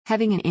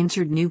Having an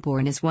injured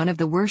newborn is one of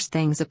the worst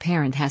things a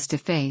parent has to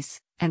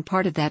face, and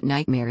part of that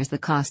nightmare is the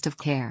cost of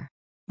care.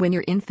 When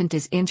your infant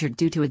is injured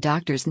due to a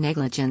doctor's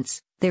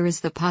negligence, there is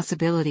the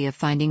possibility of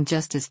finding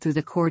justice through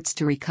the courts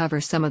to recover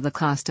some of the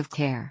cost of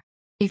care.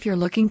 If you're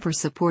looking for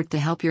support to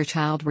help your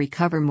child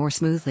recover more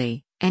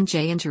smoothly,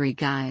 NJ Injury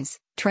Guys,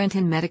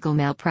 Trenton Medical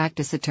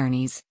Malpractice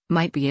Attorneys,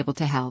 might be able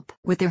to help.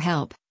 With their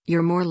help,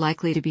 you're more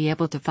likely to be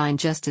able to find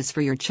justice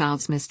for your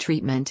child's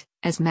mistreatment,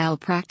 as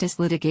malpractice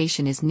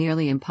litigation is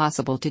nearly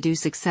impossible to do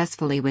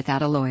successfully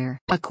without a lawyer.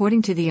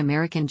 According to the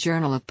American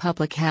Journal of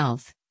Public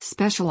Health,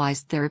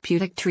 specialized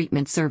therapeutic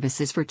treatment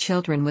services for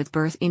children with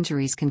birth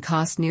injuries can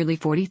cost nearly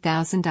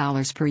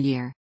 $40,000 per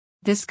year.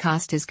 This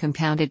cost is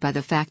compounded by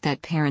the fact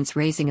that parents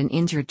raising an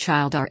injured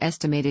child are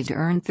estimated to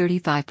earn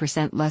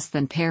 35% less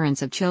than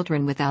parents of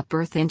children without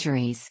birth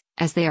injuries,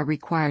 as they are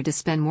required to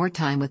spend more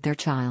time with their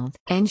child.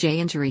 NJ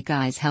Injury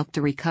Guys help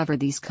to recover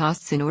these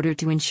costs in order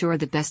to ensure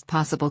the best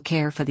possible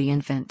care for the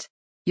infant.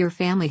 Your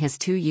family has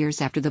 2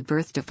 years after the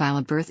birth to file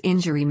a birth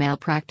injury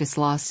malpractice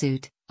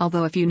lawsuit,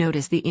 although if you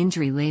notice the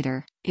injury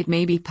later, it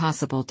may be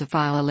possible to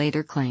file a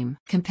later claim.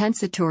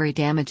 Compensatory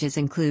damages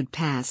include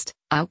past,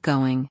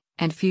 outgoing,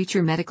 and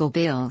future medical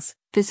bills,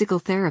 physical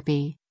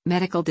therapy,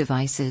 medical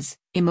devices,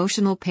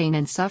 emotional pain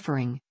and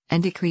suffering,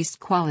 and decreased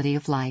quality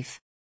of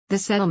life. The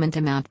settlement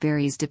amount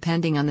varies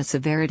depending on the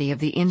severity of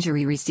the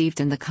injury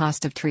received and the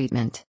cost of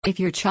treatment. If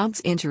your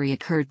child's injury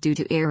occurred due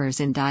to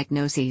errors in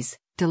diagnoses,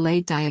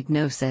 delayed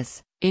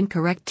diagnosis,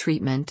 incorrect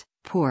treatment,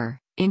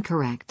 poor,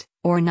 incorrect,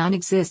 or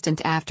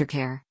non-existent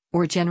aftercare,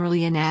 or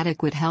generally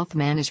inadequate health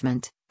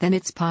management, then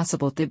it's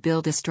possible to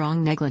build a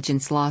strong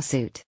negligence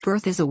lawsuit.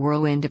 Birth is a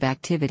whirlwind of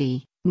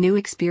activity, new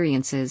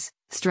experiences,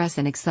 stress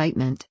and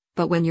excitement,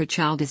 but when your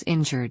child is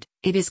injured,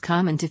 it is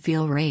common to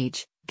feel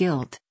rage,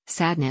 guilt,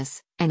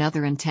 sadness, and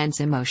other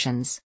intense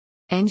emotions.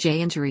 NJ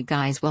Injury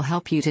Guys will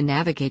help you to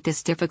navigate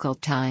this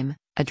difficult time,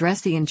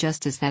 address the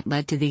injustice that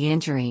led to the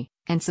injury,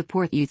 and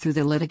support you through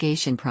the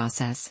litigation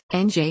process.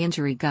 NJ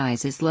Injury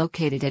Guys is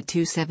located at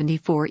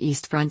 274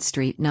 East Front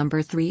Street,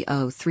 number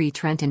 303,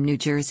 Trenton, New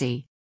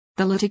Jersey.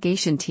 The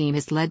litigation team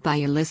is led by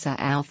Alyssa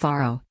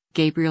Alfaro,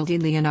 Gabriel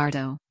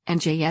DeLeonardo, and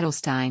Jay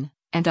Edelstein,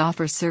 and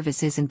offers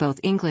services in both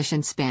English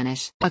and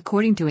Spanish.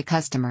 According to a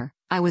customer,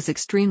 I was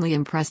extremely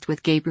impressed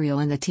with Gabriel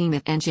and the team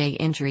at NJ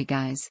Injury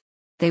Guys.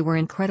 They were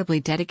incredibly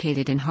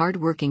dedicated and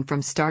hardworking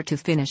from start to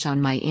finish on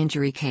my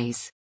injury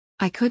case.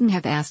 I couldn't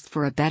have asked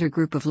for a better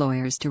group of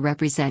lawyers to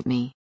represent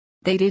me.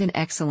 They did an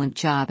excellent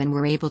job and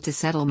were able to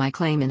settle my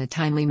claim in a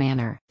timely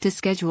manner. To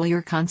schedule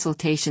your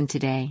consultation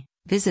today,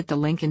 visit the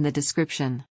link in the description.